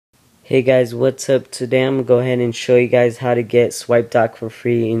Hey guys, what's up? Today I'm gonna go ahead and show you guys how to get SwipeDock for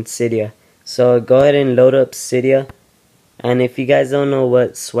free in Cydia. So go ahead and load up Cydia, and if you guys don't know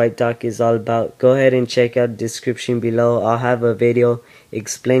what SwipeDock is all about, go ahead and check out the description below. I'll have a video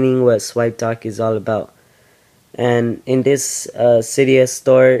explaining what SwipeDock is all about. And in this Cydia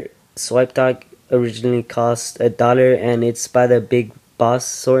store, SwipeDock originally cost $1 and it's by the BigBoss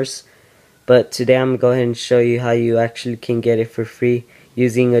source. But today I'm gonna go ahead and show you how you actually can get it for free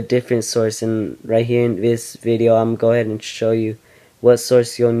using a different source. And right here in this video I'm gonna go ahead and show you what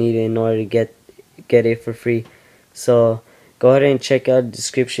source you'll need in order to get it for free. So go ahead and check out the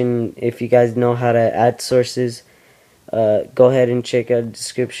description. If you guys know how to add sources, go ahead and check out the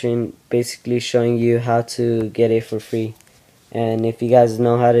description, basically showing you how to get it for free. And if you guys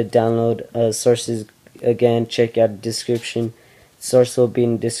know how to download sources, again, check out the description. Source will be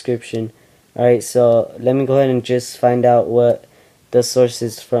in the description. Alright, so let me go ahead and just find out what the source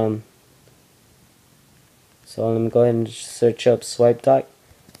is from. So let me go ahead and search up SwipeDock.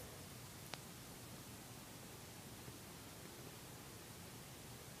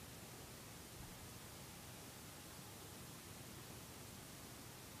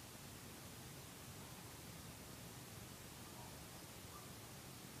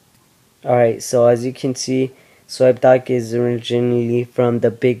 Alright, so as you can see, SwipeDock is originally from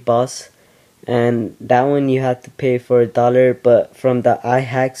the BigBoss, and that one you have to pay for $1, but from the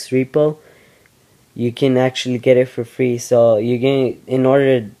iHacks repo you can actually get it for free. So you can, in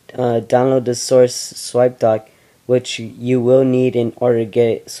order to download the source SwipeDock, which you will need in order to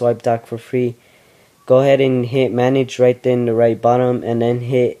get SwipeDock for free, go ahead and hit manage right there in the right bottom, and then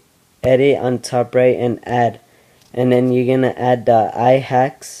hit edit on top right and add, and then you're gonna add the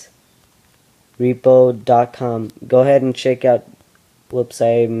iHacks repo.com. Go ahead and check out, whoops,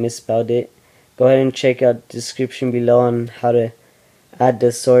 I misspelled it. Go ahead and check out the description below on how to add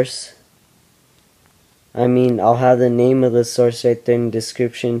the source. I'll have the name of the source right there in the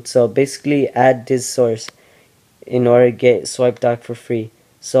description. So basically add this source in order to get SwipeDock for free.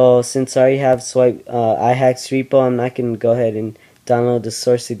 So since I already have iHacks repo, I'm not going to go ahead and download the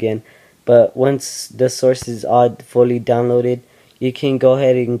source again. But once the source is all fully downloaded, you can go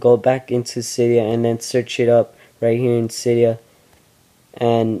ahead and go back into Cydia and then search it up right here in Cydia.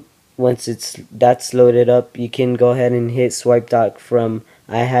 And once that's loaded up, you can go ahead and hit SwipeDock from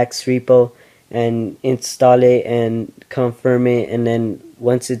iHacks repo and install it and confirm it. And then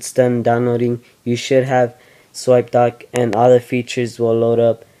once it's done downloading, you should have SwipeDock and all the features will load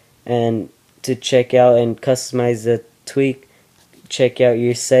up. And to check out and customize the tweak, check out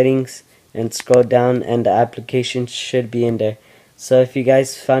your settings and scroll down, and the application should be in there. So if you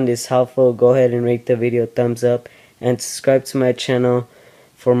guys found this helpful, go ahead and rate the video thumbs up and subscribe to my channel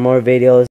for more videos.